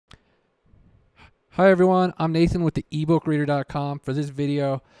Hi everyone, I'm Nathan with the ebookreader.com. For this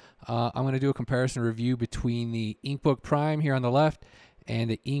video, I'm going to do a comparison review between the InkBook Prime here on the left and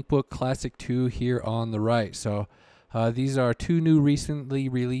the InkBook Classic 2 here on the right. So these are two new recently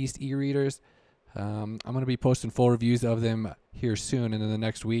released e-readers. I'm going to be posting full reviews of them here soon and in the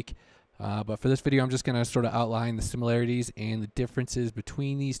next week. But for this video, I'm just going to sort of outline the similarities and the differences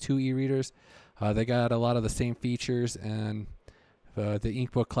between these two e-readers. They got a lot of the same features, and the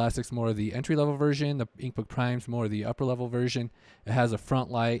InkBook Classic's more of the entry-level version. The InkBook Prime's more of the upper-level version. It has a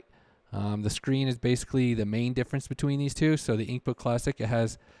front light. The screen is basically the main difference between these two. So the InkBook Classic, it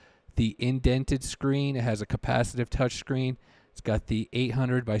has the indented screen. It has a capacitive touch screen. It's got the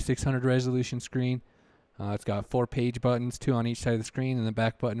 800 by 600 resolution screen. It's got 4 page buttons, 2 on each side of the screen, and the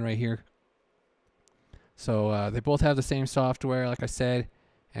back button right here. So they both have the same software, like I said,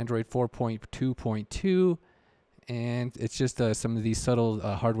 Android 4.2.2. And it's just some of these subtle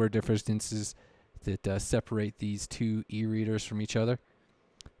hardware differences that separate these two e-readers from each other.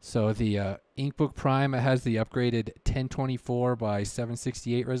 So the InkBook Prime, it has the upgraded 1024 by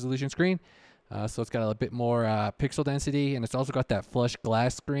 768 resolution screen. So it's got a bit more pixel density, and it's also got that flush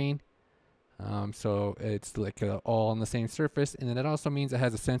glass screen. So it's like all on the same surface, and then it also means it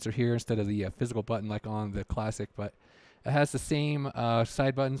has a sensor here instead of the physical button like on the Classic. But it has the same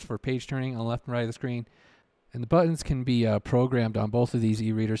side buttons for page turning on the left and right of the screen. And the buttons can be programmed on both of these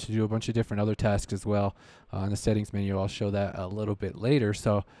e-readers to do a bunch of different other tasks as well. In the settings menu, I'll show that a little bit later.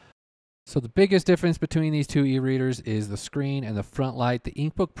 So the biggest difference between these two e-readers is the screen and the front light. The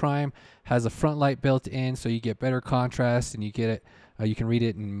InkBook Prime has a front light built in, so you get better contrast, and you get it. You can read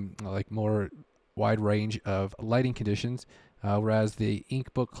it in like more wide range of lighting conditions. Whereas the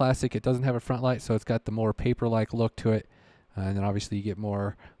InkBook Classic, it doesn't have a front light, so it's got the more paper-like look to it. And then obviously you get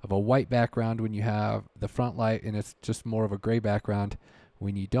more of a white background when you have the front light, and it's just more of a gray background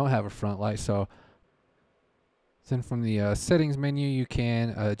when you don't have a front light. So then from the settings menu, you can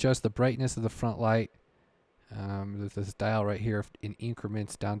adjust the brightness of the front light. There's this dial right here in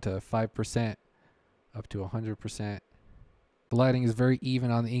increments down to 5% up to 100%. The lighting is very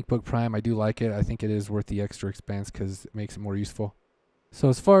even on the InkBook Prime. I do like it. I think it is worth the extra expense because it makes it more useful. So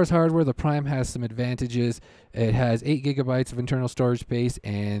as far as hardware, the Prime has some advantages. It has 8 gigabytes of internal storage space,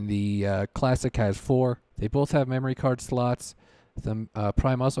 and the Classic has 4. They both have memory card slots. The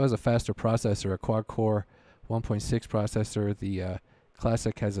Prime also has a faster processor, a quad-core 1.6 processor. The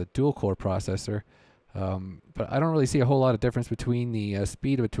Classic has a dual-core processor. But I don't really see a whole lot of difference between the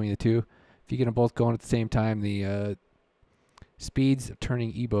speed between the two. If you get them both going at the same time, the speeds of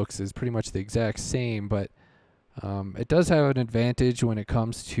turning ebooks is pretty much the exact same, but it does have an advantage when it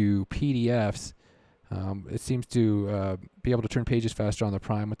comes to PDFs. It seems to be able to turn pages faster on the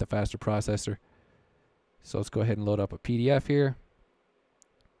Prime with the faster processor. So let's go ahead and load up a PDF here.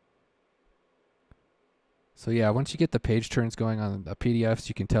 So yeah, once you get the page turns going on the PDFs,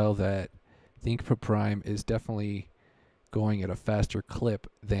 you can tell that the InkBook Prime is definitely going at a faster clip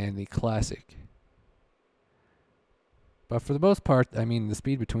than the Classic. But for the most part, I mean, the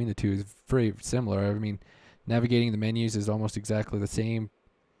speed between the two is very similar. I mean, navigating the menus is almost exactly the same,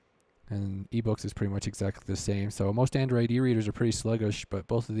 and ebooks is pretty much exactly the same. So most Android e-readers are pretty sluggish, but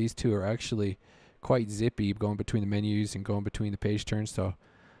both of these two are actually quite zippy, going between the menus and going between the page turns. So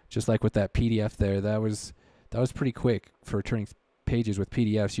just like with that PDF there, that was pretty quick for turning pages with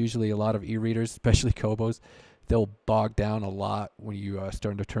PDFs. Usually a lot of e-readers, especially Kobos, they'll bog down a lot when you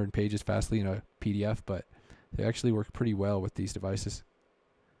start to turn pages fastly in a PDF, but they actually work pretty well with these devices.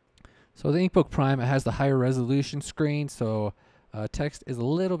 So the InkBook Prime, it has the higher resolution screen, so text is a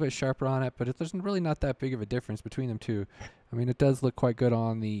little bit sharper on it, but there's really not that big of a difference between them two. I mean, it does look quite good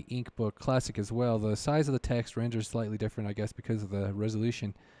on the InkBook Classic as well. The size of the text renders slightly different, I guess, because of the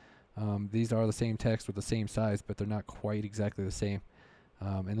resolution. These are the same text with the same size, but they're not quite exactly the same.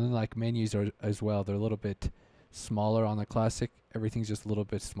 And then like menus are as well, they're a little bit smaller on the Classic. Everything's just a little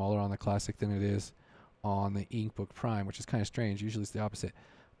bit smaller on the Classic than it is on the InkBook Prime, which is kind of strange. Usually it's the opposite.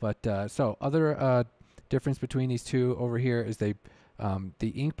 But so other difference between these two over here is the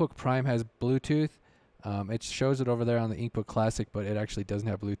InkBook Prime has Bluetooth. It shows it over there on the InkBook Classic, but it actually doesn't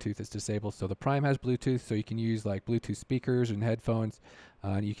have Bluetooth. It's disabled. So the Prime has Bluetooth, so you can use like Bluetooth speakers and headphones.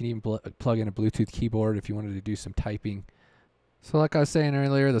 You can even plug in a Bluetooth keyboard if you wanted to do some typing. So like I was saying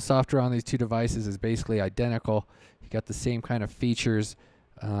earlier, the software on these two devices is basically identical. You got the same kind of features.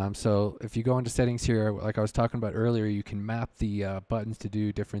 So if you go into settings here, like I was talking about earlier, you can map the buttons to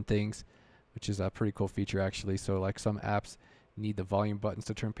do different things, which is a pretty cool feature actually. So like some apps need the volume buttons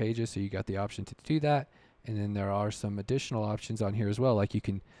to turn pages, so you got the option to do that. And then there are some additional options on here as well, like you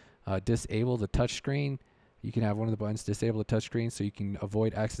can disable the touch screen You can have one of the buttons disable the touchscreen so you can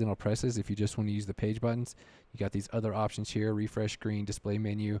avoid accidental presses if you just want to use the page buttons. You got these other options here, refresh screen, display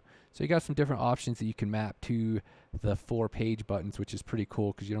menu. So you got some different options that you can map to the 4 page buttons, which is pretty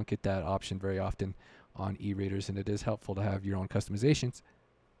cool because you don't get that option very often on eReaders, and it is helpful to have your own customizations.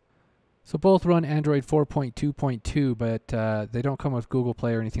 So both run Android 4.2.2, but they don't come with Google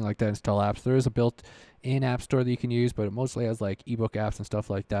Play or anything like that to install apps. There is a built-in app store that you can use, but it mostly has like eBook apps and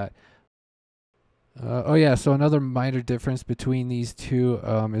stuff like that. Oh yeah, so another minor difference between these two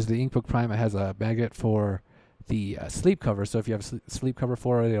is the InkBook Prime. It has a magnet for the sleep cover, so if you have a sleep cover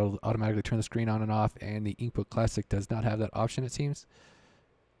for it, it'll automatically turn the screen on and off, and the InkBook Classic does not have that option, it seems.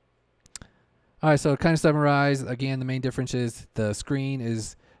 Alright, so kind of summarize, again, the main difference is the screen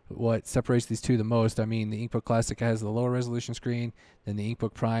is what separates these two the most. I mean, the InkBook Classic has the lower resolution screen, then the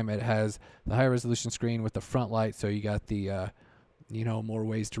InkBook Prime, it has the higher resolution screen with the front light, so you got the more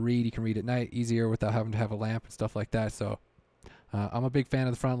ways to read. You can read at night easier without having to have a lamp and stuff like that. So I'm a big fan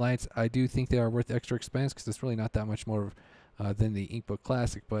of the front lights. I do think they are worth the extra expense because it's really not that much more than the InkBook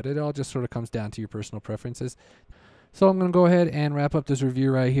Classic, but it all just sort of comes down to your personal preferences. So I'm going to go ahead and wrap up this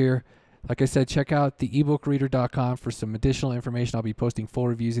review right here. Like I said, check out the ebookreader.com for some additional information. I'll be posting full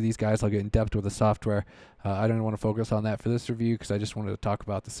reviews of these guys. I'll get in depth with the software. I don't want to focus on that for this review because I just wanted to talk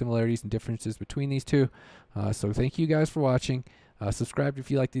about the similarities and differences between these two. So thank you guys for watching. Subscribe if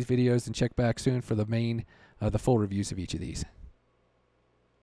you like these videos, and check back soon for the full reviews of each of these.